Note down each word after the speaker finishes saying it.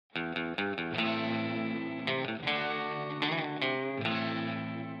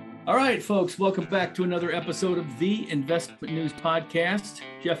All right, folks, welcome back to another episode of the Investment News Podcast.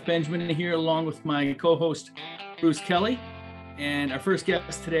 Jeff Benjamin here, along with my co-host, Bruce Kelly. And our first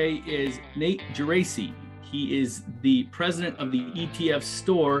guest today is Nate Geraci. He is the president of the ETF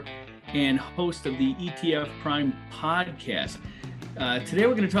Store and host of the ETF Prime podcast. Today,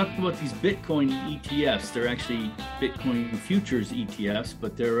 we're going to talk about these Bitcoin ETFs. They're actually Bitcoin futures ETFs,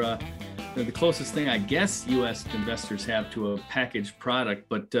 but they're the closest thing, I guess, U.S. investors have to a packaged product.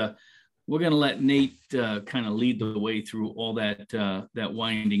 But we're going to let Nate kind of lead the way through all that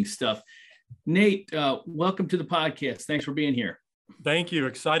winding stuff. Nate, welcome to the podcast. Thanks for being here. Thank you.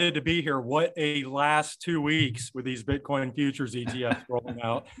 Excited to be here. What a last 2 weeks with these Bitcoin futures ETFs rolling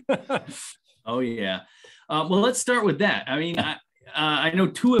out. Oh, yeah. Well, let's start with that. I mean, I know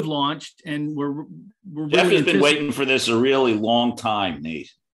two have launched, and we're Jeff really has been waiting for this a really long time, Nate.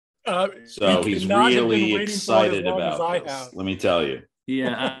 So he's really excited about this. Let me tell you.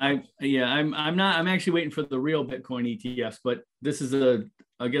 I'm actually waiting for the real Bitcoin ETFs, but this is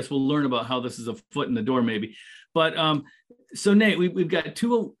I guess we'll learn about how this is a foot in the door maybe. But so Nate, we've got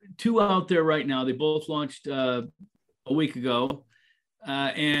two out there right now. They both launched a week ago,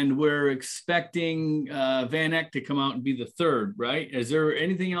 and we're expecting Van Eck to come out and be the third, right? Is there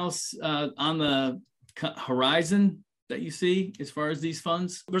anything else on the horizon that you see as far as these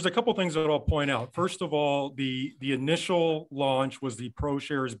funds? There's a couple things that I'll point out. First of all, the initial launch was the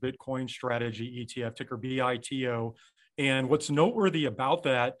ProShares Bitcoin Strategy ETF, ticker BITO. And what's noteworthy about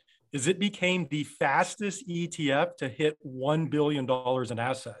that is it became the fastest ETF to hit $1 billion in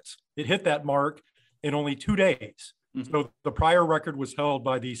assets. It hit that mark in only 2 days. Mm-hmm. So the prior record was held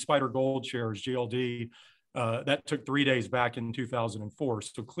by the Spider Gold shares, GLD. That took 3 days back in 2004.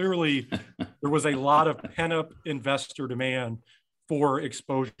 So clearly there was a lot of pent-up investor demand for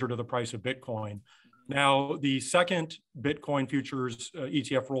exposure to the price of Bitcoin. Now, the second Bitcoin futures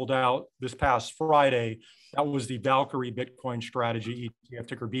ETF rolled out this past Friday. That was the Valkyrie Bitcoin Strategy ETF,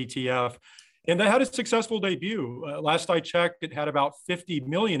 ticker BTF. And that had a successful debut. Last I checked, it had about 50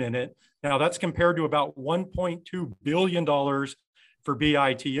 million in it. Now, that's compared to about $1.2 billion for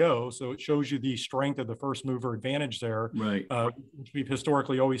BITO. So it shows you the strength of the first mover advantage there, right? Which we've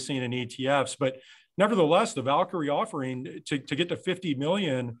historically always seen in ETFs. But nevertheless, the Valkyrie offering to get to 50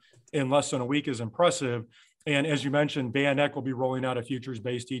 million in less than a week is impressive. And as you mentioned, Van Eck will be rolling out a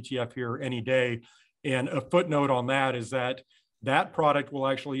futures-based ETF here any day. And a footnote on that is that product will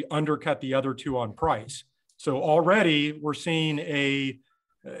actually undercut the other two on price. So already we're seeing a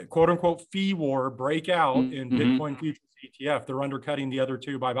quote unquote fee war break out in Bitcoin futures ETF. They're undercutting the other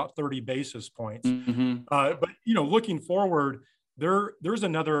two by about 30 basis points. But looking forward, there's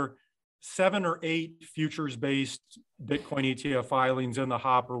another 7 or 8 futures-based Bitcoin ETF filings in the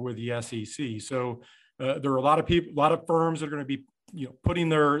hopper with the SEC. So there are a lot of people, a lot of firms that are going to be putting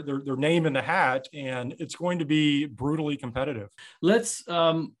their name in the hat, and it's going to be brutally competitive. Let's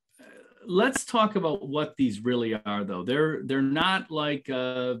talk about what these really are, though. They're not like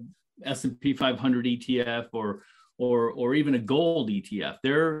S&P 500 ETF or even a gold ETF.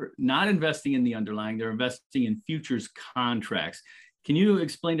 They're not investing in the underlying, they're investing in futures contracts. Can you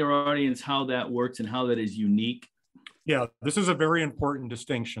explain to our audience how that works and how that is unique? Yeah, this is a very important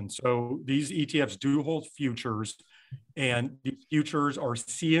distinction. So these ETFs do hold futures, and these futures are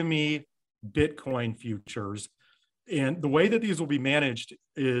CME Bitcoin futures. And the way that these will be managed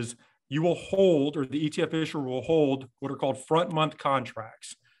is you will hold, or the ETF issuer will hold, what are called front month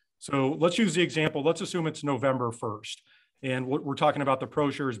contracts. So let's use the example. Let's assume it's November 1st. And we're talking about the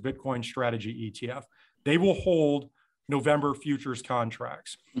ProShares Bitcoin Strategy ETF. They will hold November futures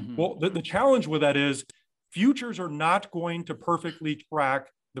contracts. Mm-hmm. Well, the challenge with that is futures are not going to perfectly track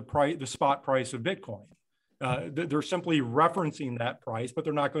the spot price of Bitcoin. They're simply referencing that price, but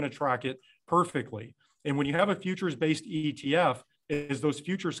they're not going to track it perfectly. And when you have a futures-based ETF, as those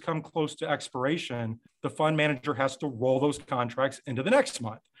futures come close to expiration, the fund manager has to roll those contracts into the next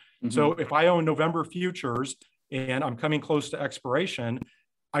month. Mm-hmm. So if I own November futures and I'm coming close to expiration,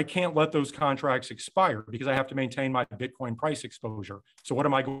 I can't let those contracts expire because I have to maintain my Bitcoin price exposure. So what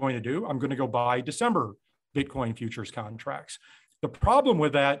am I going to do? I'm going to go buy December Bitcoin futures contracts. The problem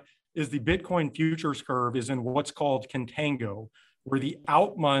with that is the Bitcoin futures curve is in what's called contango, where the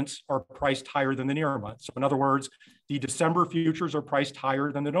out months are priced higher than the near months. So in other words, the December futures are priced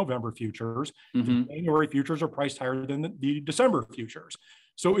higher than the November futures. Mm-hmm. The January futures are priced higher than the December futures.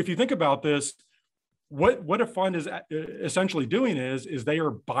 So if you think about this, what a fund is essentially doing is they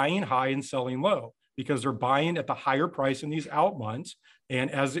are buying high and selling low because they're buying at the higher price in these out months.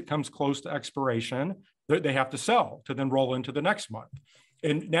 And as it comes close to expiration, they have to sell to then roll into the next month.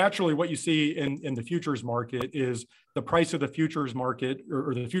 And naturally, what you see in the futures market is the price of the futures market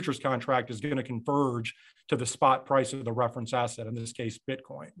or the futures contract is going to converge to the spot price of the reference asset, in this case,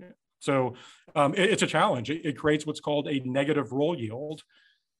 Bitcoin. So it's a challenge. It creates what's called a negative roll yield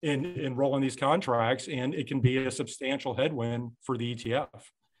in rolling these contracts, and it can be a substantial headwind for the ETF.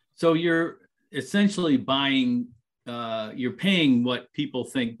 So you're essentially buying, you're paying what people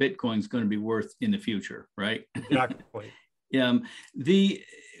think Bitcoin's going to be worth in the future, right? Exactly.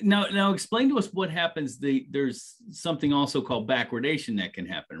 Now explain to us what happens. There's something also called backwardation that can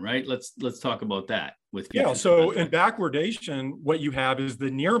happen, right? Let's talk about that with futures. Yeah. So in backwardation, what you have is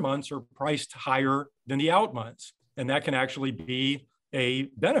the near months are priced higher than the out months, and that can actually be a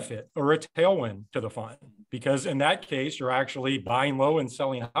benefit or a tailwind to the fund, because in that case, you're actually buying low and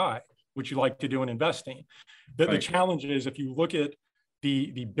selling high, which you like to do in investing. The challenge is, if you look at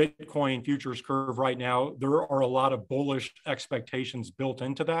the Bitcoin futures curve right now, there are a lot of bullish expectations built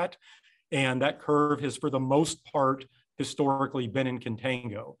into that. And that curve has, for the most part, historically been in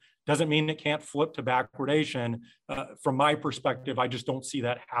contango. Doesn't mean it can't flip to backwardation. From my perspective, I just don't see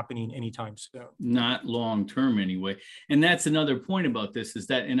that happening anytime soon. Not long term anyway. And that's another point about this, is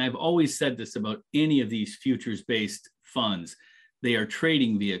that, and I've always said this about any of these futures-based funds, they are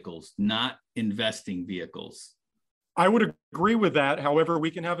trading vehicles, not investing vehicles. I would agree with that. However,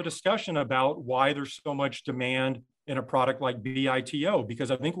 we can have a discussion about why there's so much demand in a product like BITO,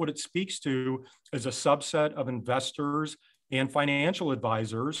 because I think what it speaks to is a subset of investors and financial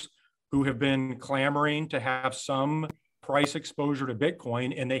advisors who have been clamoring to have some price exposure to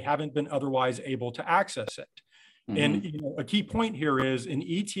Bitcoin, and they haven't been otherwise able to access it. And a key point here is an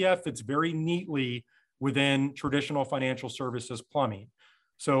ETF fits very neatly within traditional financial services plumbing.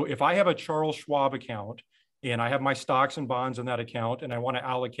 So if I have a Charles Schwab account and I have my stocks and bonds in that account and I want to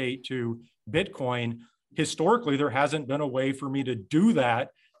allocate to Bitcoin, historically, there hasn't been a way for me to do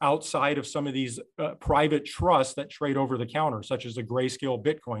that outside of some of these private trusts that trade over the counter, such as the Grayscale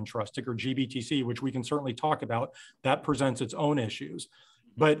Bitcoin Trust, ticker GBTC, which we can certainly talk about. That presents its own issues.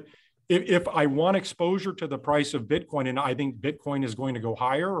 But if I want exposure to the price of Bitcoin, and I think Bitcoin is going to go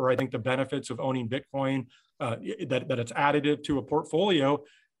higher, or I think the benefits of owning Bitcoin, that it's additive to a portfolio,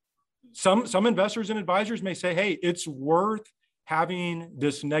 some investors and advisors may say, hey, it's worth having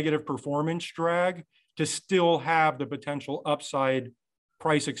this negative performance drag to still have the potential upside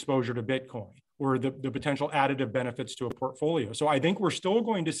price exposure to Bitcoin, or the potential additive benefits to a portfolio. So I think we're still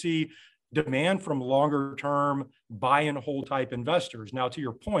going to see demand from longer term buy and hold type investors. Now, to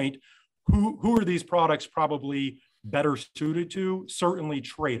your point, who are these products probably better suited to? Certainly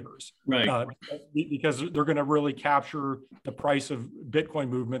traders, right? Because they're going to really capture the price of Bitcoin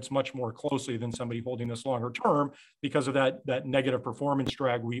movements much more closely than somebody holding this longer term, because of that negative performance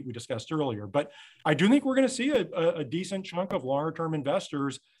drag we discussed earlier. But I do think we're going to see a decent chunk of longer term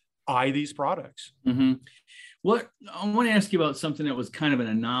investors eye these products. What I want to ask you about something that was kind of an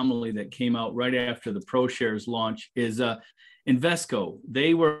anomaly that came out right after the ProShares launch is Invesco.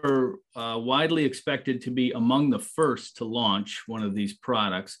 They were widely expected to be among the first to launch one of these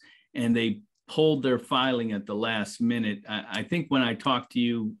products, and they pulled their filing at the last minute. I think when I talked to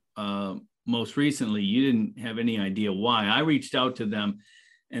you most recently, you didn't have any idea why. I reached out to them,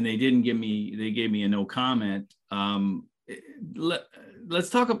 and they gave me a no comment.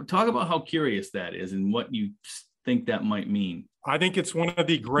 Let's talk about how curious that is and what you think that might mean. I think it's one of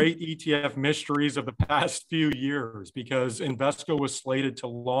the great ETF mysteries of the past few years, because Invesco was slated to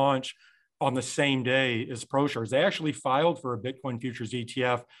launch on the same day as ProShares. They actually filed for a Bitcoin futures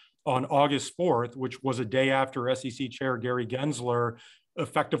ETF on August 4th, which was a day after SEC Chair Gary Gensler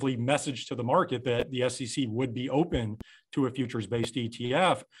effectively messaged to the market that the SEC would be open to a futures-based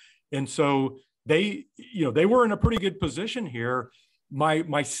ETF. And so they were in a pretty good position here.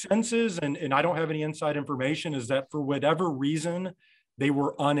 My sense is, and I don't have any inside information, is that for whatever reason, they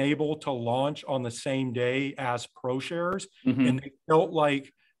were unable to launch on the same day as ProShares. And they felt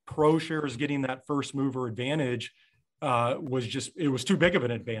like ProShares getting that first mover advantage was too big of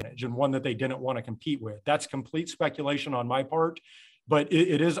an advantage, and one that they didn't want to compete with. That's complete speculation on my part, but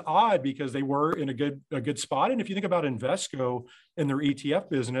it is odd because they were in a good spot. And if you think about Invesco and their ETF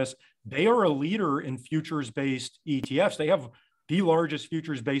business, they are a leader in futures-based ETFs. They have the largest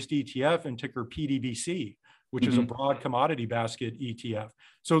futures-based ETF in ticker PDBC, which is a broad commodity basket ETF.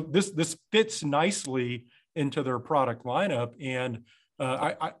 So this fits nicely into their product lineup, and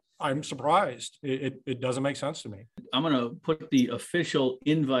I'm surprised. It doesn't make sense to me. I'm going to put the official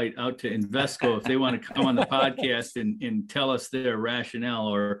invite out to Invesco if they want to come on the podcast and tell us their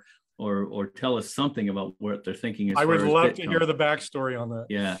rationale or or tell us something about what they're thinking. I would love to hear the backstory on that.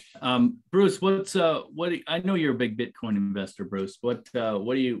 Yeah, Bruce, what's I know you're a big Bitcoin investor, Bruce. What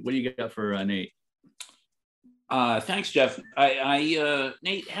do you got for Nate? Thanks, Jeff.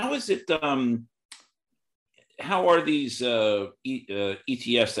 Nate, how is it? How are these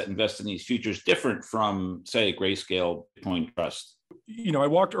ETFs that invest in these futures different from, say, a Grayscale Bitcoin Trust? I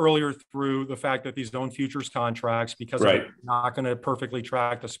walked earlier through the fact that these own futures contracts, because right. they're not going to perfectly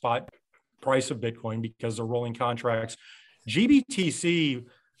track the spot price of Bitcoin because they're rolling contracts. GBTC,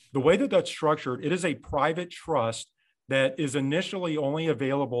 the way that that's structured, it is a private trust that is initially only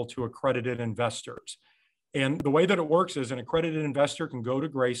available to accredited investors. And the way that it works is an accredited investor can go to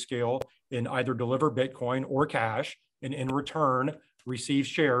Grayscale and either deliver Bitcoin or cash, and in return receive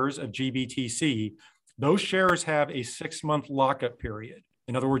shares of GBTC. Those shares have a 6-month lockup period.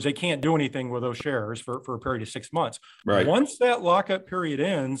 In other words, they can't do anything with those shares for a period of 6 months. Right. Once that lockup period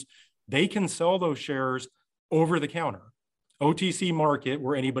ends, they can sell those shares over the counter, OTC market,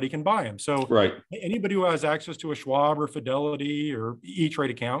 where anybody can buy them. So right. Anybody who has access to a Schwab or Fidelity or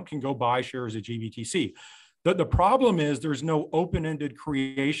E-Trade account can go buy shares of GBTC. The problem is there's no open-ended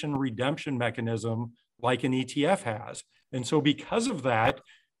creation redemption mechanism like an ETF has. And so because of that,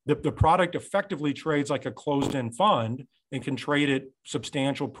 the product effectively trades like a closed-end fund and can trade at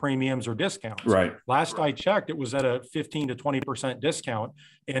substantial premiums or discounts. Right. Last I checked, it was at a 15 to 20% discount.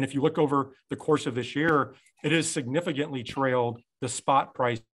 And if you look over the course of this year, it has significantly trailed the spot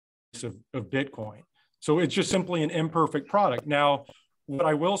price of Bitcoin. So it's just simply an imperfect product. Now, what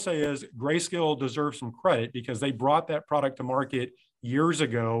I will say is Grayscale deserves some credit because they brought that product to market years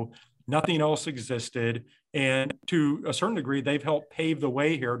ago. Nothing else existed. And to a certain degree, they've helped pave the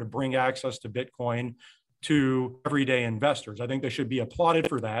way here to bring access to Bitcoin to everyday investors. I think they should be applauded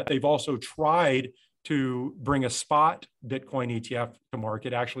for that. They've also tried to bring a spot Bitcoin ETF to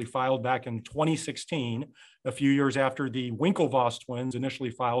market, actually filed back in 2016, a few years after the Winklevoss twins initially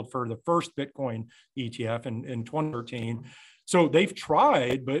filed for the first Bitcoin ETF in 2013. So they've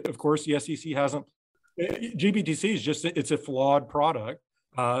tried, but of course the SEC hasn't. GBTC is just, it's a flawed product.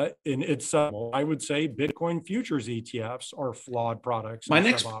 And it's, I would say Bitcoin futures ETFs are flawed products. My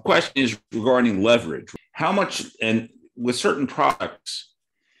next question is regarding leverage. How much, and with certain products,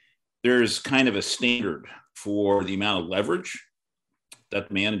 there's kind of a standard for the amount of leverage that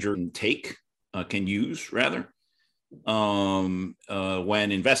the manager can use rather,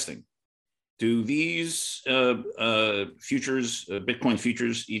 when investing. Do these futures, Bitcoin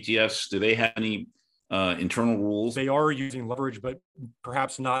futures ETFs, do they have any internal rules? They are using leverage, but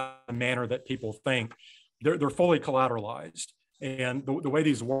perhaps not in a manner that people think. They're fully collateralized. And the way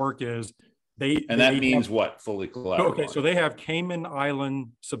these work is that means what? Fully collateralized? Okay, so they have Cayman Island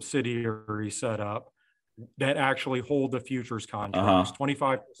subsidiaries set up that actually hold the futures contracts,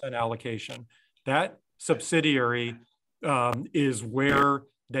 25% allocation. That subsidiary is where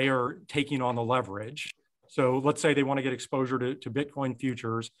they are taking on the leverage. So let's say they want to get exposure to Bitcoin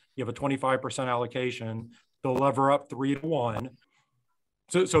futures. You have a 25% allocation. They'll lever up 3 to 1.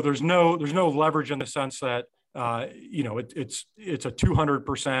 So there's no leverage in the sense that it's a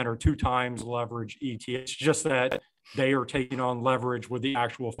 200% or 2 times leverage ETF. It's just that they are taking on leverage with the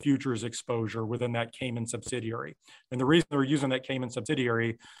actual futures exposure within that Cayman subsidiary. And the reason they're using that Cayman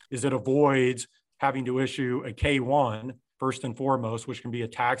subsidiary is it avoids having to issue a K1 first and foremost, which can be a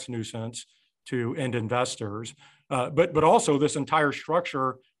tax nuisance to end investors. But also this entire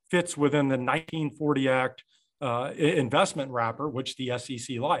structure fits within the 1940 Act investment wrapper, which the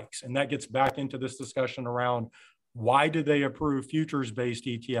SEC likes. And that gets back into this discussion around why did they approve futures-based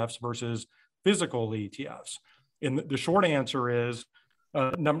ETFs versus physical ETFs? And the short answer is,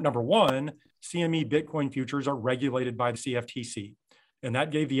 number one, CME Bitcoin futures are regulated by the CFTC. And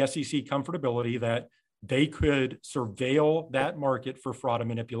that gave the SEC comfortability that they could surveil that market for fraud and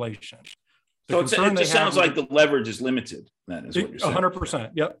manipulation. So it just sounds like the leverage is limited. That is what you're saying.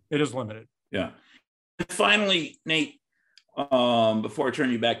 100%. Yep, it is limited. Yeah. And finally, Nate, before I turn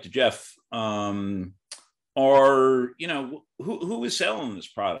you back to Jeff, who is selling this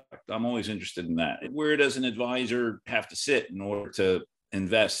product? I'm always interested in that. Where does an advisor have to sit in order to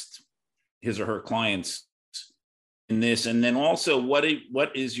invest his or her clients in this? And then also, what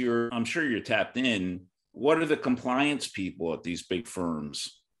is your? I'm sure you're tapped in. What are the compliance people at these big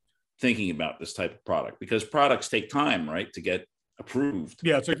firms thinking about this type of product? Because products take time, right, to get approved.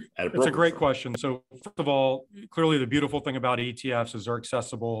 Yeah, it's a great question. So first of all, clearly the beautiful thing about ETFs is they're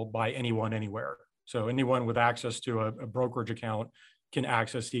accessible by anyone, anywhere. So anyone with access to a brokerage account can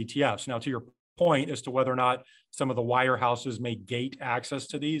access ETFs. Now, to your point as to whether or not some of the wirehouses may gate access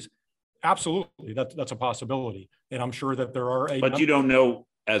to these, absolutely, that's a possibility. And I'm sure that there are But you don't know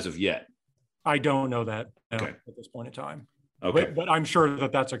as of yet? I don't know that Okay. at this point in time. Okay. But I'm sure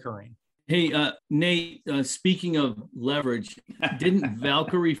that that's occurring. Hey, Nate, speaking of leverage, didn't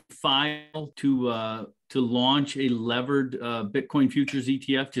Valkyrie file to launch a levered Bitcoin futures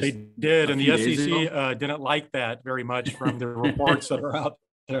ETF? They did, and the SEC didn't like that very much from the reports that are out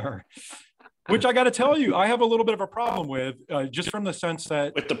there, which I got to tell you, I have a little bit of a problem with, just from the sense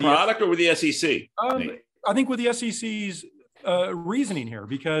that— With the product or with the SEC? I think with the SEC's reasoning here,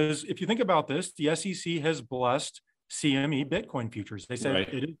 because if you think about this, the SEC has blessed CME Bitcoin futures. They said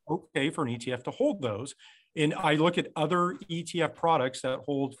it is okay for an ETF to hold those. And I look at other ETF products that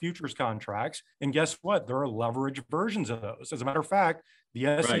hold futures contracts, and guess what? There are leverage versions of those. As a matter of fact, the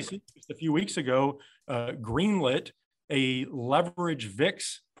SEC just a few weeks ago greenlit a leverage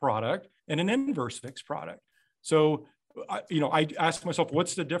VIX product and an inverse VIX product. So, I asked myself,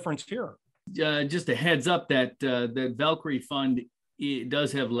 what's the difference here? Just a heads up that the Valkyrie fund, it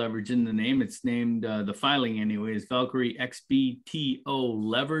does have leverage in the name. It's named, the filing anyway, is Valkyrie XBTO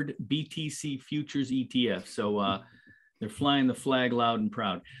Levered BTC Futures ETF. So they're flying the flag loud and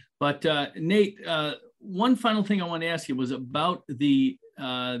proud. But Nate, one final thing I want to ask you was about the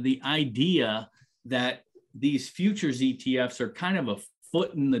idea that these futures ETFs are kind of a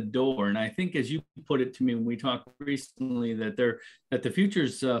foot in the door. And I think, as you put it to me when we talked recently, that the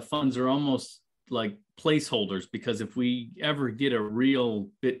futures funds are almost like placeholders, because if we ever get a real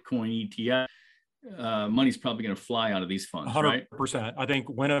Bitcoin ETF, money's probably going to fly out of these funds, 100%. Right? I think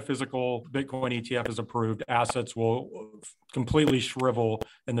when a physical Bitcoin ETF is approved, assets will completely shrivel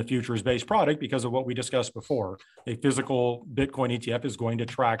in the futures-based product because of what we discussed before. A physical Bitcoin ETF is going to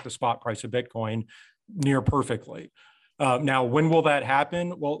track the spot price of Bitcoin near perfectly. Now, when will that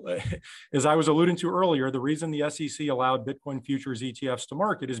happen? Well, as I was alluding to earlier, the reason the SEC allowed Bitcoin futures ETFs to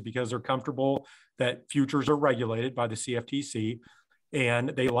market is because they're comfortable that futures are regulated by the CFTC, and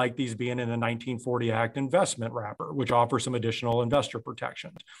they like these being in a 1940 Act investment wrapper, which offers some additional investor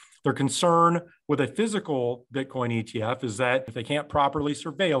protections. Their concern with a physical Bitcoin ETF is that if they can't properly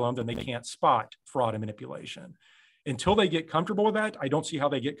surveil them, then they can't spot fraud and manipulation. Until they get comfortable with that, I don't see how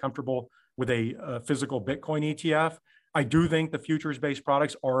they get comfortable with a physical Bitcoin ETF. I do think the futures-based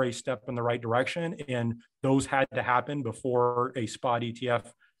products are a step in the right direction, and those had to happen before a spot ETF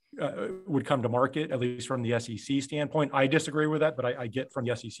would come to market, at least from the SEC standpoint. I disagree with that, but I get from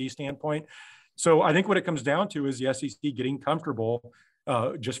the SEC standpoint. So I think what it comes down to is the SEC getting comfortable,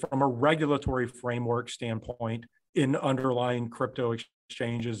 just from a regulatory framework standpoint, in underlying crypto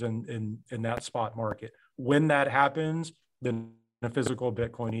exchanges and in that spot market. When that happens, then a physical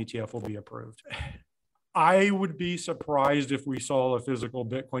Bitcoin ETF will be approved. I would be surprised if we saw a physical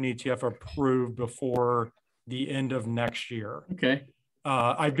Bitcoin ETF approved before the end of next year. Okay.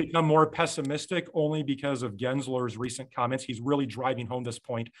 I've become more pessimistic only because of Gensler's recent comments. He's really driving home this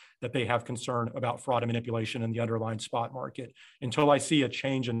point that they have concern about fraud and manipulation in the underlying spot market. Until I see a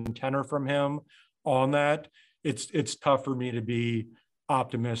change in tenor from him on that, it's tough for me to be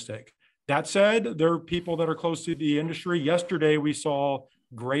optimistic. That said, there are people that are close to the industry. Yesterday, we saw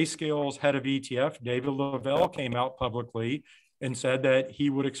Grayscale's head of ETF, David Lavelle, came out publicly and said that he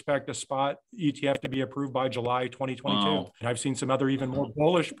would expect a spot ETF to be approved by July 2022. Wow. And I've seen some other even more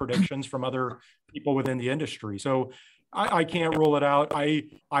bullish predictions from other people within the industry. So I can't rule it out.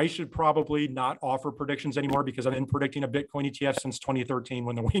 I should probably not offer predictions anymore because I've been predicting a Bitcoin ETF since 2013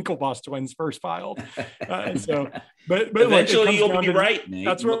 when the Winklevoss twins first filed. But eventually you'll be right, Nate.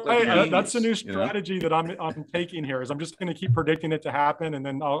 That's right. That's the new strategy that I'm taking here. Is I'm just going to keep predicting it to happen, and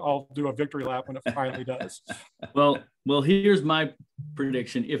then I'll do a victory lap when it finally does. Well, here's my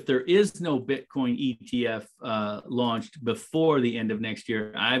prediction. If there is no Bitcoin ETF launched before the end of next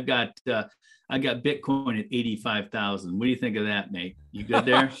year, I got Bitcoin at 85,000. What do you think of that, Nate? You good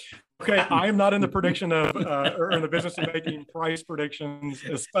there? Okay, I am not in the prediction of or in the business of making price predictions,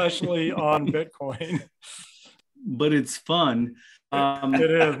 especially on Bitcoin. But it's fun.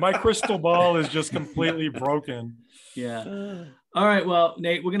 It is. My crystal ball is just completely broken. Yeah. All right. Well,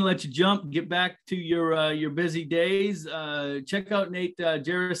 Nate, we're going to let you get back to your busy days. Check out Nate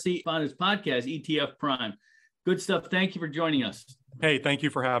Geraci on his podcast, ETF Prime. Good stuff. Thank you for joining us. Hey, thank you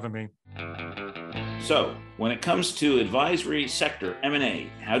for having me. So, when it comes to advisory sector M&A,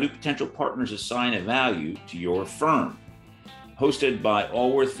 how do potential partners assign a value to your firm? Hosted by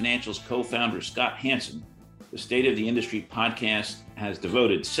Allworth Financial's co-founder Scott Hansen, the State of the Industry podcast has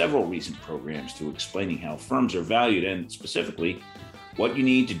devoted several recent programs to explaining how firms are valued and specifically what you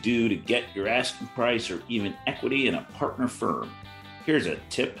need to do to get your asking price or even equity in a partner firm. Here's a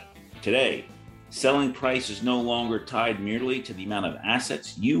tip today. Selling price is no longer tied merely to the amount of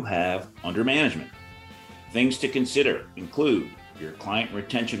assets you have under management. Things to consider include your client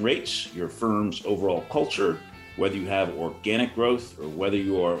retention rates, your firm's overall culture, whether you have organic growth or whether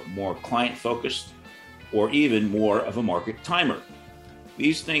you are more client focused or even more of a market timer.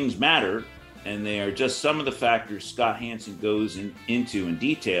 These things matter, and they are just some of the factors Scott Hanson goes into in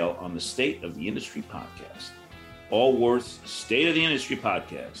detail on the State of the Industry podcast. Allworth's State of the Industry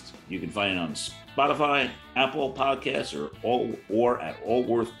podcast. You can find it on Spotify, Apple Podcasts, or at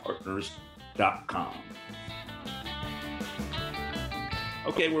allworthpartners.com.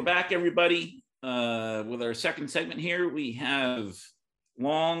 Okay, we're back, everybody, with our second segment here. We have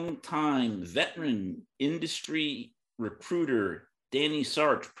long-time veteran industry recruiter Danny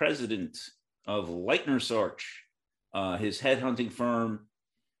Sarch, president of Leitner Sarch, his headhunting firm,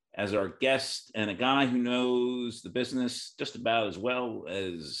 as our guest, and a guy who knows the business just about as well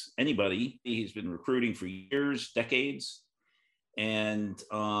as anybody. He's been recruiting for years, decades. And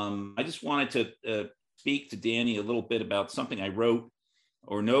I just wanted to speak to Danny a little bit about something I wrote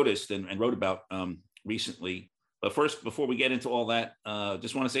or noticed and wrote about recently. But first, before we get into all that,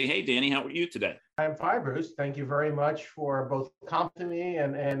 just want to say, hey, Danny, how are you today? I'm fine, Bruce. Thank you very much for both complimenting me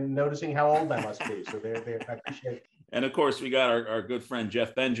and noticing how old I must be. So I appreciate it. And of course, we got our good friend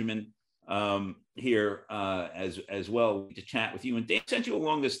Jeff Benjamin here as well to chat with you. And Dave sent you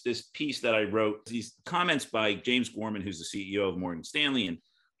along this piece that I wrote. These comments by James Gorman, who's the CEO of Morgan Stanley, and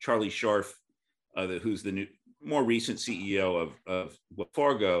Charlie Scharf, who's the more recent CEO of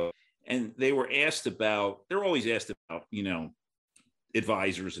Fargo. And they were asked about. They're always asked about,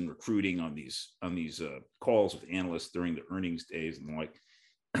 advisors and recruiting on these calls with analysts during the earnings days and the like.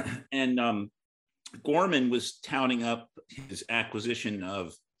 And Gorman was touting up his acquisition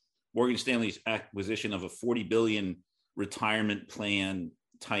of Morgan Stanley's acquisition of a $40 billion retirement plan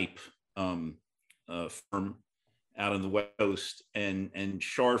type firm out on the West Coast. And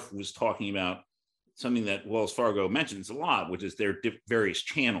Scharf was talking about something that Wells Fargo mentions a lot, which is their various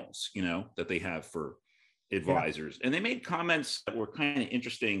channels, that they have for advisors. Yeah. And they made comments that were kind of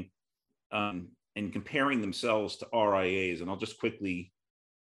interesting in comparing themselves to RIAs. And I'll just quickly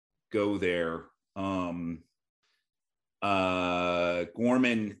go there. Gorman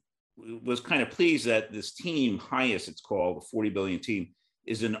was kind of pleased that this team, Highest, it's called, the $40 billion team,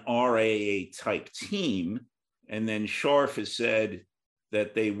 is an RIA type team. And then Scharf has said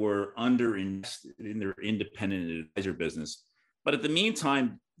that they were underinvested in their independent advisor business. But at the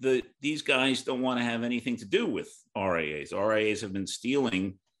meantime, these guys don't want to have anything to do with RIAs. RIAs have been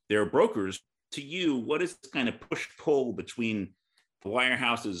stealing their brokers. To you, what is this kind of push-pull between the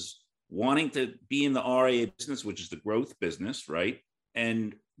wirehouses wanting to be in the RIA business, which is the growth business, right?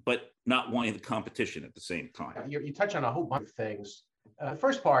 But not wanting the competition at the same time. You touch on a whole bunch of things. The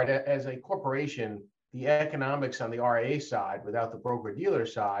first part, as a corporation, the economics on the RIA side, without the broker-dealer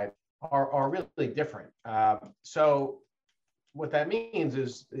side, are really different. So what that means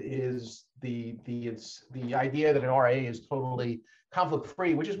is the idea that an RIA is totally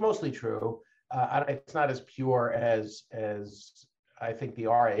conflict-free, which is mostly true. It's not as pure as I think the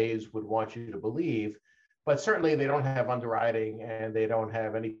RIAs would want you to believe, but certainly they don't have underwriting and they don't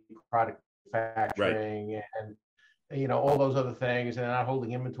have any product manufacturing, right, and all those other things, and they're not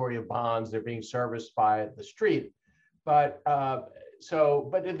holding inventory of bonds. They're being serviced by the street. But at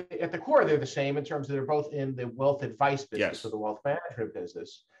the core, they're the same in terms of they're both in the wealth advice business, yes, or the wealth management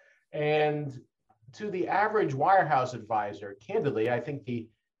business. And to the average wirehouse advisor, candidly, I think the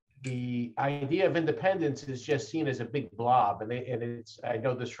idea of independence is just seen as a big blob. And I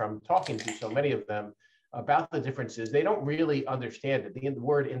know this from talking to so many of them about the differences. They don't really understand it. The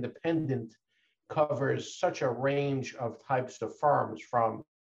word independent covers such a range of types of firms, from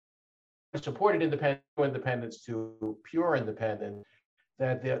supported independence to pure independent,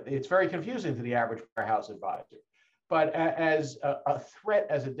 that it's very confusing to the average warehouse advisor. But as a threat,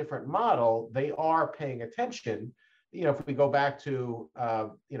 as a different model, they are paying attention. If we go back to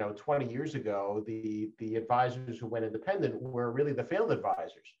 20 years ago, the advisors who went independent were really the failed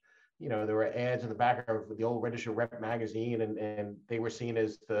advisors. There were ads in the back of the old Register Rep magazine, and they were seen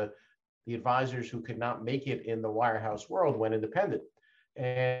as the advisors who could not make it in the wirehouse world went independent.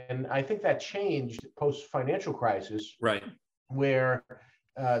 And I think that changed post-financial crisis, right, where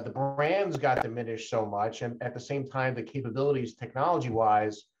the brands got diminished so much, and at the same time, the capabilities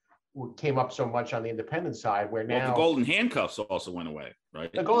technology-wise came up so much on the independent side, where now the golden handcuffs also went away,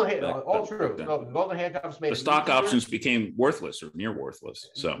 right? The golden all true. The golden handcuffs made the stock options became worthless or near worthless.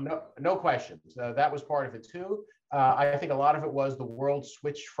 So no questions. That was part of it too. I think a lot of it was the world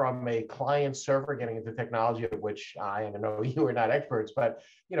switched from a client server, getting into technology, of which I know you are not experts, but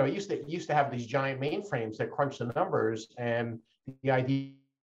it used to have these giant mainframes that crunch the numbers, and the idea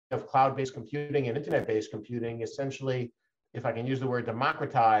of cloud-based computing and internet-based computing essentially if I can use the word,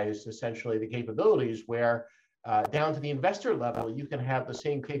 democratize essentially the capabilities where down to the investor level, you can have the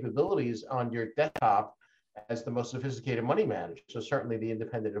same capabilities on your desktop as the most sophisticated money manager. So certainly the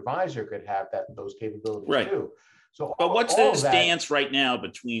independent advisor could have those capabilities too. So, but what's the stance right now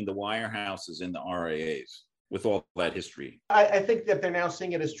between the wirehouses and the RIAs with all that history? I think that they're now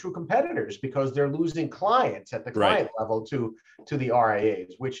seeing it as true competitors because they're losing clients at the client level to the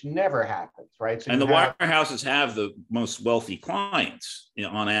RIAs, which never happens, right? So and the wirehouses have the most wealthy clients,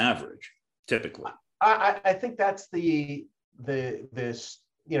 on average, typically. I think that's this,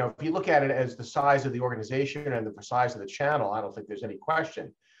 if you look at it as the size of the organization and the size of the channel, I don't think there's any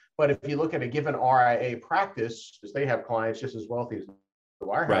question. But if you look at a given RIA practice, because they have clients just as wealthy as the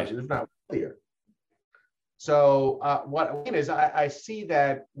wirehouses, if not wealthier. So what I mean is I see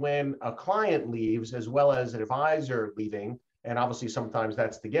that when a client leaves, as well as an advisor leaving, and obviously sometimes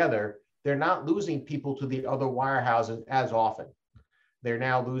that's together, they're not losing people to the other wirehouses as often. They're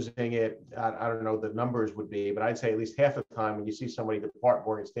now losing it, I don't know the numbers would be, but I'd say at least half the time when you see somebody depart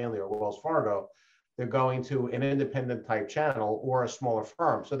Morgan Stanley or Wells Fargo, they're going to an independent type channel or a smaller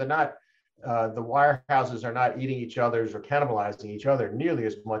firm. So they're not, the wirehouses are not eating each other's or cannibalizing each other nearly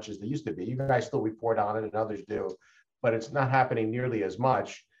as much as they used to be. You guys still report on it and others do, but it's not happening nearly as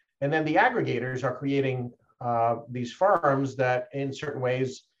much. And then the aggregators are creating these firms that in certain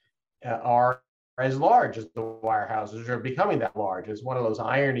ways are as large as the wirehouses, or becoming that large. It's one of those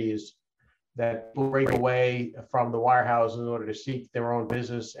ironies that people break away from the wirehouses in order to seek their own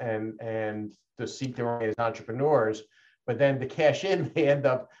business and to seek their own as entrepreneurs. But then to cash in, they end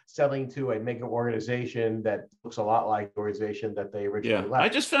up selling to a mega organization that looks a lot like the organization that they originally left. I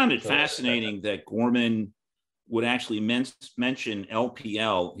just found it fascinating that Gorman would actually mention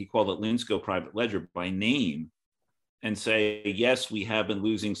LPL, he called it Linsco Private Ledger, by name, and say, yes, we have been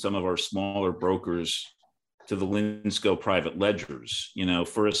losing some of our smaller brokers to the Linsco Private Ledgers.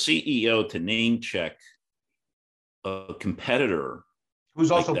 For a CEO to name check a competitor who's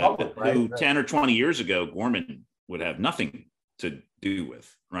like also public, right? Who 10 or 20 years ago, Gorman would have nothing to do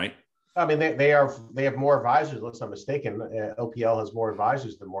with, right? I mean, they have more advisors, unless I'm mistaken. LPL has more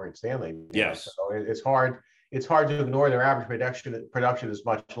advisors than Morgan Stanley. Yes. So it's hard to ignore their average production is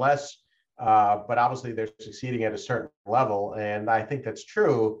much less. But obviously they're succeeding at a certain level, and I think that's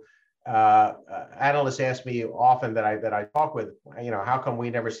true. Analysts ask me often that I talk with, how come we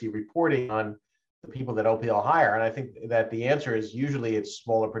never see reporting on the people that LPL hire? And I think that the answer is usually it's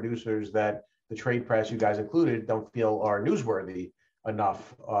smaller producers that the trade press, you guys included, don't feel are newsworthy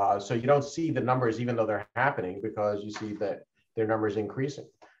enough. So you don't see the numbers, even though they're happening, because you see that their numbers increasing.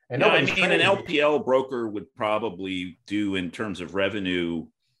 And an LPL broker would probably do, in terms of revenue,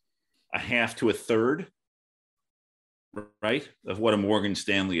 a half to a third, right, of what a Morgan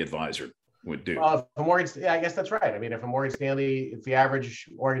Stanley advisor would do. I guess that's right. I mean, if the average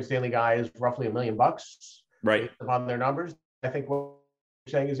Morgan Stanley guy is roughly $1 million, right, on their numbers, I think what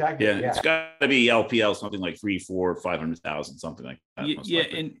you're saying is accurate. Yeah, it's got to be LPL, something like 300,000, 400,000, 500,000, something like that. Yeah,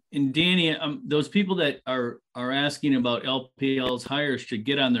 and Danny, those people that are asking about LPL's hires should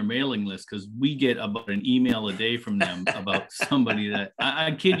get on their mailing list, because we get about an email a day from them about somebody that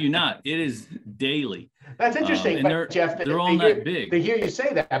I kid you not, it is daily. That's interesting, but Jeff, they're all not big. They hear you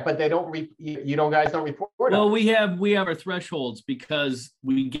say that, but they don't. Guys don't report. Well, we have our thresholds because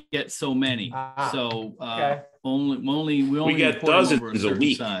we get so many. Okay. We get dozens a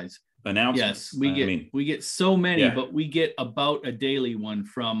week. Size. Announcements. Yes, we get so many, but we get about a daily one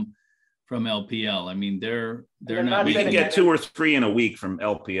from LPL. I mean, they're not. We can get 2 or 3 in a week from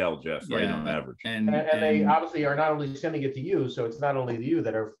LPL, Jeff, right, on average. And they obviously are not only sending it to you, so it's not only you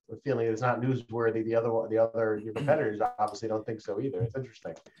that are feeling it's not newsworthy. The other your competitors obviously don't think so either. It's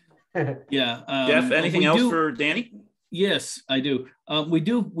interesting. Yeah. Jeff, anything else for Danny? Yes, I do. We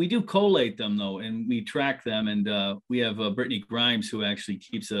do collate them though, and we track them, and we have Brittany Grimes, who actually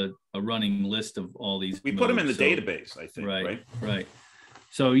keeps a running list of all these. We put them in the database, I think. Right.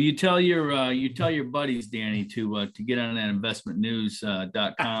 So you tell your buddies, Danny, to get on that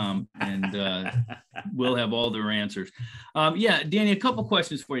investmentnews.com, and we'll have all their answers. Danny, a couple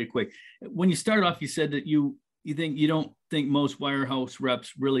questions for you, quick. When you started off, you said that you don't think most wirehouse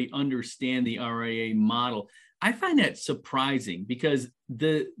reps really understand the RIA model. I find that surprising, because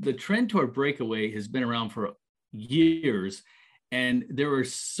the trend toward breakaway has been around for years, and there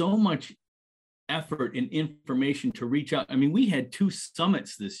is so much effort and information to reach out. I mean, we had 2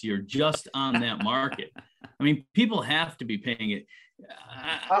 summits this year just on that market. I mean, people have to be paying it.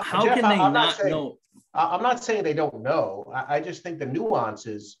 How Jeff, can they not know? I'm not saying they don't know. I just think the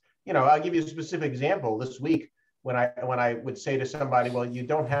nuances, I'll give you a specific example. This week, when I would say to somebody, well, you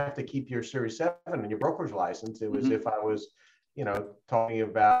don't have to keep your Series 7 and your brokerage license, it was if I was, talking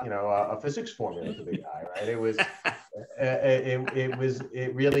about, a physics formula to the guy, right?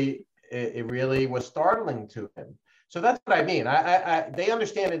 It really was startling to him. So that's what I mean. They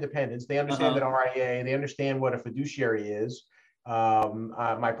understand independence. They understand that RIA. They understand what a fiduciary is.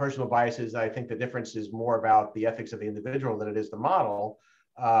 My personal bias is I think the difference is more about the ethics of the individual than it is the model.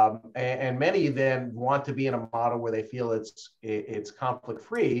 And many then want to be in a model where they feel it's conflict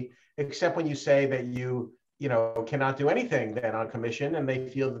free, except when you say that you cannot do anything then on commission, and they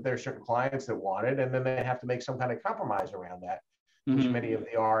feel that there are certain clients that want it, and then they have to make some kind of compromise around that, which many of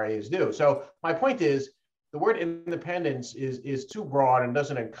the RIAs do. So my point is, the word independence is too broad and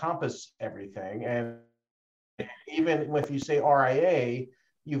doesn't encompass everything. And even if you say RIA,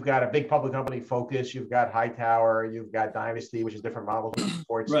 you've got a big public company focus, you've got Hightower, you've got Dynasty, which is different models of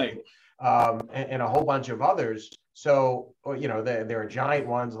sports, right, and a whole bunch of others. So, there are giant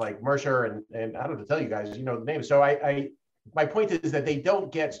ones like Mercer, and I don't have to tell you guys, the names. So my point is that they don't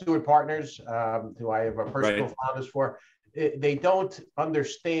get Stewart Partners, who I have a personal fondness for. They don't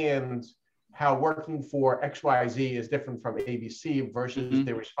understand how working for XYZ is different from ABC versus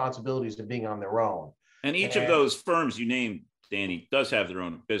the responsibilities of being on their own. And each of those firms you named, Danny, does have their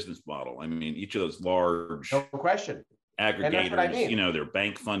own business model. I mean, each of those large no question aggregators, and that's what I mean. They're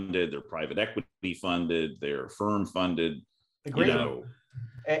bank funded, they're private equity funded, they're firm funded. Agreed.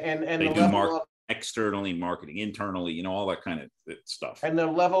 And they do marketing externally, marketing internally, all that kind of stuff. And the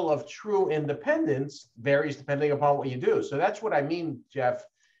level of true independence varies depending upon what you do. So that's what I mean, Jeff,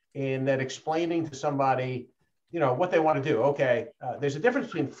 in that explaining to somebody, what they want to do. Okay, there's a difference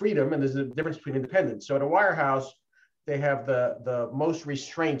between freedom and there's a difference between independence. So at a wirehouse, they have the most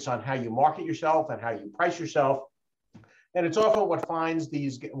restraints on how you market yourself and how you price yourself. And it's often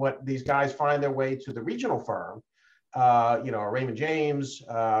what these guys find their way to the regional firm, Raymond James,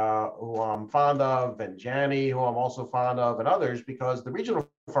 who I'm fond of, and Janney, who I'm also fond of, and others, because the regional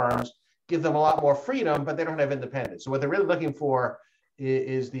firms give them a lot more freedom, but they don't have independence. So what they're really looking for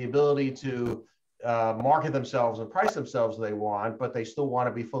is the ability to market themselves and price themselves they want, but they still want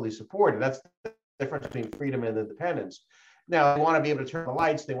to be fully supported. That's the difference between freedom and independence. Now, they want to be able to turn the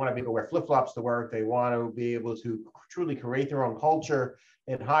lights. They want to be able to wear flip-flops to work. They want to be able to truly create their own culture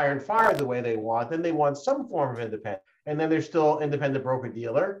and hire and fire the way they want. Then they want some form of independence. And then there's still independent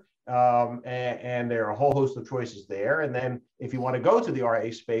broker-dealer. And there are a whole host of choices there. And then if you want to go to the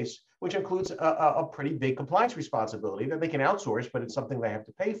RIA space, which includes a pretty big compliance responsibility that they can outsource, but it's something they have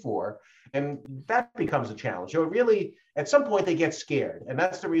to pay for. And that becomes a challenge. So really, at some point, they get scared. And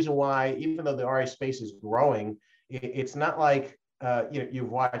that's the reason why, even though the RIA space is growing, it's not like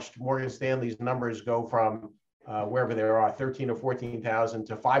you've watched Morgan Stanley's numbers go from wherever there are 13 or 14,000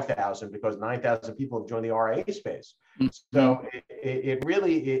 to 5,000 because 9,000 people have joined the RIA space. So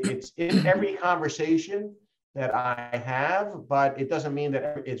it's in every conversation that I have, but it doesn't mean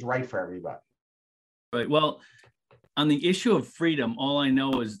that it's right for everybody. Right. Well, on the issue of freedom, all I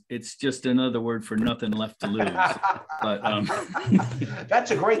know is it's just another word for nothing left to lose. But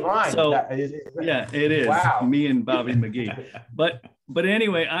that's a great line. So, yeah, it is. Wow. Me and Bobby McGee. But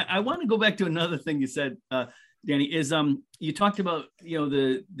anyway, I want to go back to another thing you said, Danny, is you talked about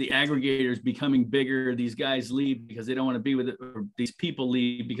the aggregators becoming bigger. These guys leave because they don't want to be with it, or these people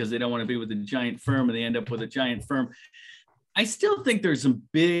leave because they don't want to be with a giant firm, and they end up with a giant firm. I still think there's some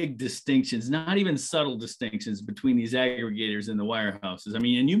big distinctions, not even subtle distinctions, between these aggregators and the wirehouses. I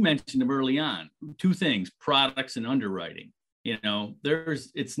mean, and you mentioned them early on. Two things: products and underwriting.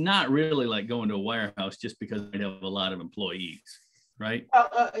 It's not really like going to a wirehouse just because they have a lot of employees. Right.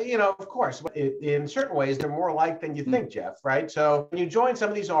 Of course, in certain ways, they're more alike than you think, Jeff. Right. So when you join some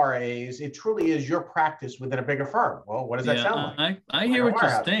of these RIAs, it truly is your practice within a bigger firm. Well, what does that sound like? I hear what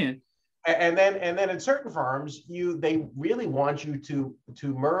you're saying. And then in certain firms, they really want you to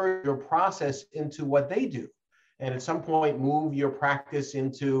merge your process into what they do, and at some point move your practice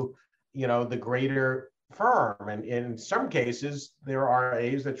into the greater firm. And in some cases, there are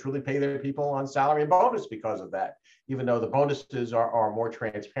RIAs that truly pay their people on salary and bonus because of that, even though the bonuses are more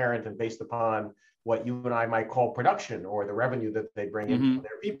transparent and based upon what you and I might call production or the revenue that they bring in from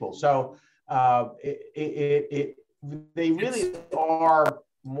their people. So they really are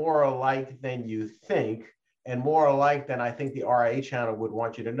more alike than you think, and more alike than I think the RIA channel would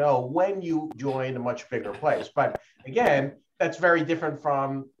want you to know when you join a much bigger place. But again, that's very different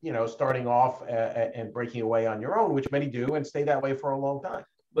from starting off and breaking away on your own, which many do and stay that way for a long time.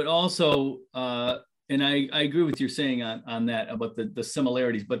 But also, and I agree with you saying on that about the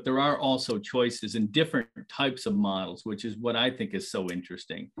similarities, but there are also choices in different types of models, which is what I think is so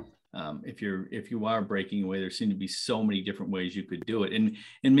interesting. if you are breaking away, there seem to be so many different ways you could do it, and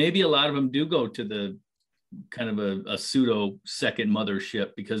maybe a lot of them do go to the kind of a pseudo second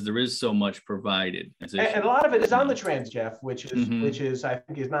mothership because there is so much provided. And a lot of it is on the trends, Jeff, which is Mm-hmm. which is I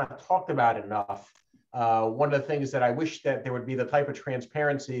think is not talked about enough. One of the things that I wish that there would be the type of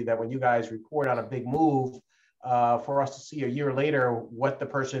transparency that when you guys report on a big move, for us to see a year later what the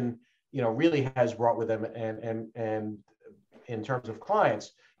person really has brought with them and in terms of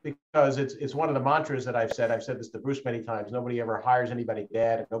clients, because it's one of the mantras that I've said this to Bruce many times. Nobody ever hires anybody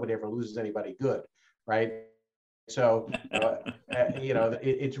bad and nobody ever loses anybody good, right? So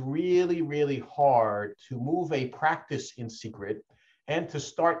it's really, really hard to move a practice in secret and to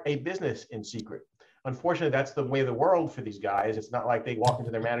start a business in secret. Unfortunately, that's the way of the world for these guys. It's not like they walk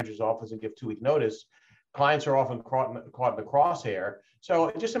into their manager's office and give 2-week notice. Clients are often caught in the crosshair.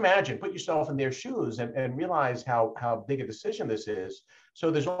 So just imagine, put yourself in their shoes and realize how big a decision this is.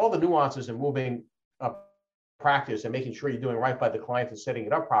 So there's all the nuances in moving up practice and making sure you're doing right by the client and setting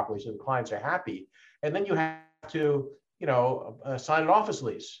it up properly so the clients are happy. And then you have to, sign an office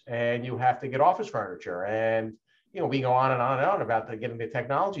lease, and you have to get office furniture, and we go on and on and on about getting the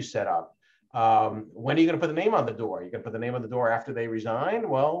technology set up. When are you going to put the name on the door? You're going to put the name on the door after they resign?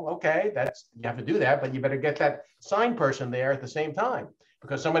 Well, okay, you have to do that, but you better get that sign person there at the same time,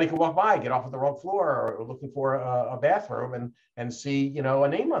 because somebody can walk by, get off at the wrong floor, or looking for a bathroom and see, a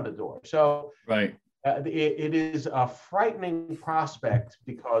name on the door. So right. It is a frightening prospect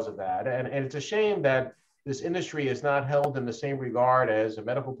because of that. And it's a shame that this industry is not held in the same regard as a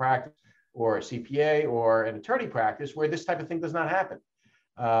medical practice or a CPA or an attorney practice, where this type of thing does not happen.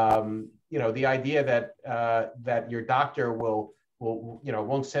 The idea that your doctor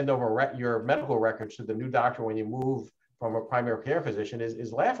won't send over your medical records to the new doctor when you move from a primary care physician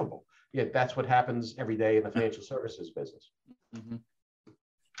is laughable. Yet that's what happens every day in the financial services business. Mm-hmm.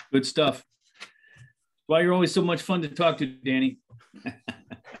 Good stuff. Why you're always so much fun to talk to, Danny.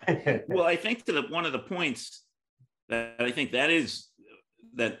 Well, I think one of the points that I think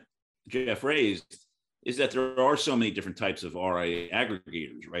that Jeff raised is that there are so many different types of RIA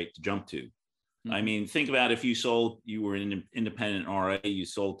aggregators, right, to jump to. Mm-hmm. I mean, think about if you were an independent RIA, you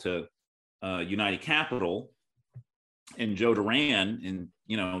sold to United Capital and Joe Duran in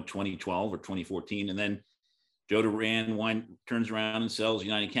 2012 or 2014, and then Joe Duran turns around and sells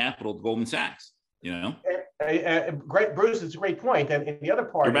United Capital to Goldman Sachs. Great, Bruce. It's a great point. And the other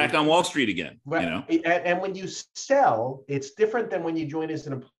part, you're back on Wall Street again. And when you sell, it's different than when you join as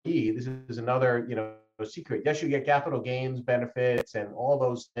an employee. This is another, secret. Yes, you get capital gains benefits and all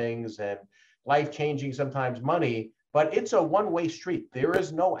those things, and life-changing sometimes money, but it's a one-way street. There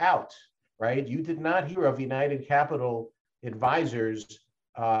is no out, right? You did not hear of United Capital advisors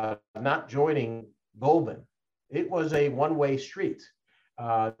not joining Goldman. It was a one-way street.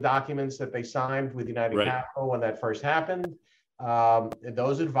 Documents that they signed with United Capital when that first happened,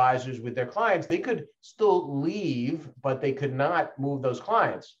 those advisors with their clients, they could still leave, but they could not move those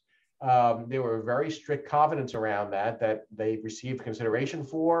clients. There were very strict covenants around that they received consideration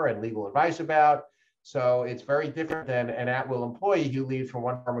for and legal advice about. So it's very different than an at-will employee who leaves from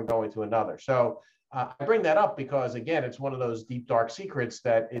one firm and going to another. So I bring that up because, again, it's one of those deep, dark secrets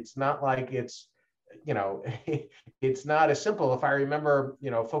that it's not like it's not as simple. If I remember,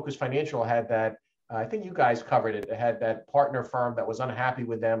 Focus Financial had that, I think you guys covered it. It had that partner firm that was unhappy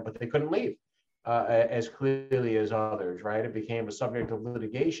with them, but they couldn't leave as clearly as others, right? It became a subject of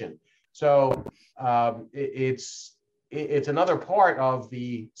litigation. So it's another part of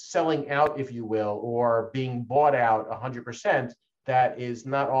the selling out, if you will, or being bought out 100% that is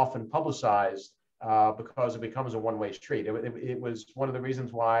not often publicized because it becomes a one-way street. It was one of the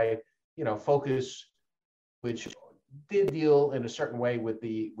reasons why Focus, which did deal in a certain way with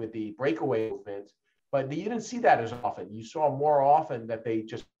the breakaway movement, but you didn't see that as often. You saw more often that they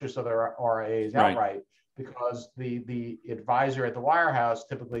just other RIAs outright, because the advisor at the wirehouse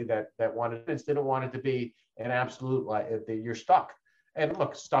typically that wanted this didn't want it to be an absolute you're stuck. And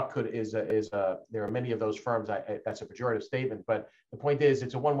look, stuck there are many of those firms. That's a pejorative statement, but the point is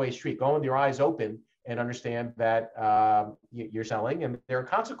it's a one-way street. Go with your eyes open and understand that you're selling, and there are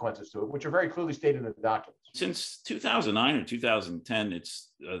consequences to it, which are very clearly stated in the documents. Since 2009 or 2010,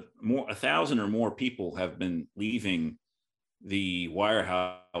 it's 1,000 or more people have been leaving the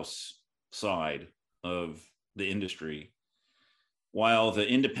wirehouse side of the industry, while the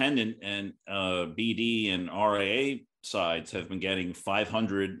independent and BD and RIA sides have been getting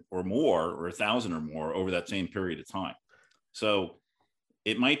 500 or more or 1,000 or more over that same period of time. So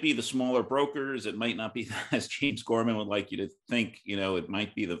it might be the smaller brokers. It might not be, as James Gorman would like you to think, it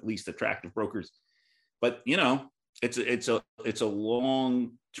might be the least attractive brokers. But, it's a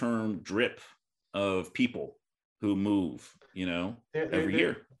long-term drip of people who move, every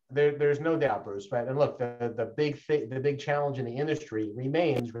year. There's no doubt, Bruce. Right? And look, the big challenge in the industry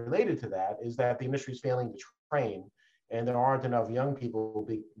remains related to that is that the industry is failing to train, and there aren't enough young people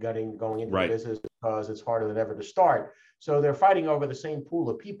going into the business because it's harder than ever to start. So they're fighting over the same pool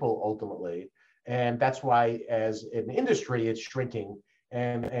of people ultimately, and that's why, as an industry, it's shrinking,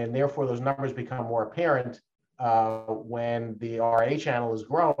 and therefore those numbers become more apparent when the RIA channel is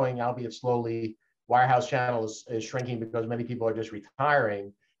growing, albeit slowly. Wirehouse channel is shrinking because many people are just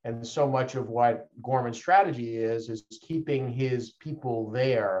retiring. And so much of what Gorman's strategy is keeping his people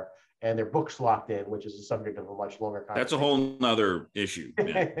there and their books locked in, which is the subject of a much longer conversation. That's a whole nother issue.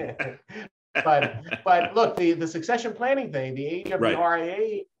 but look, the succession planning thing, the age of the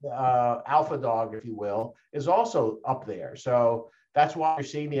RIA alpha dog, if you will, is also up there. So that's why you're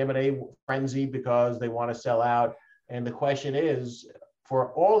seeing the M&A frenzy, because they want to sell out. And the question is,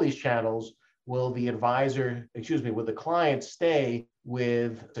 for all these channels, will the client stay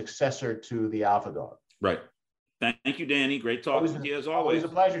with successor to the alpha dog? Right. Thank you, Danny. Great talking with you as always. Always a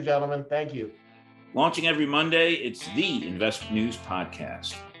pleasure, gentlemen. Thank you. Launching every Monday, it's the Investment News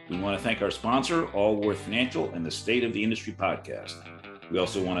Podcast. We want to thank our sponsor, Allworth Financial, and the State of the Industry Podcast. We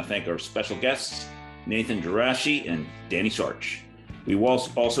also want to thank our special guests, Nathan Geraci and Danny Sarch. We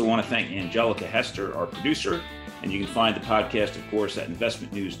also want to thank Angelica Hester, our producer, and you can find the podcast, of course, at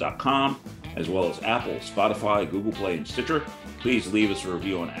investmentnews.com, as well as Apple, Spotify, Google Play, and Stitcher. Please leave us a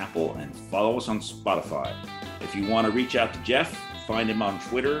review on Apple and follow us on Spotify. If you want to reach out to Jeff, find him on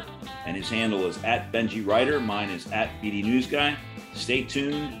Twitter, and his handle is @BenjiWriter. Mine is @BDNewsGuy. Stay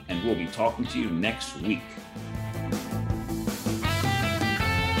tuned, and we'll be talking to you next week.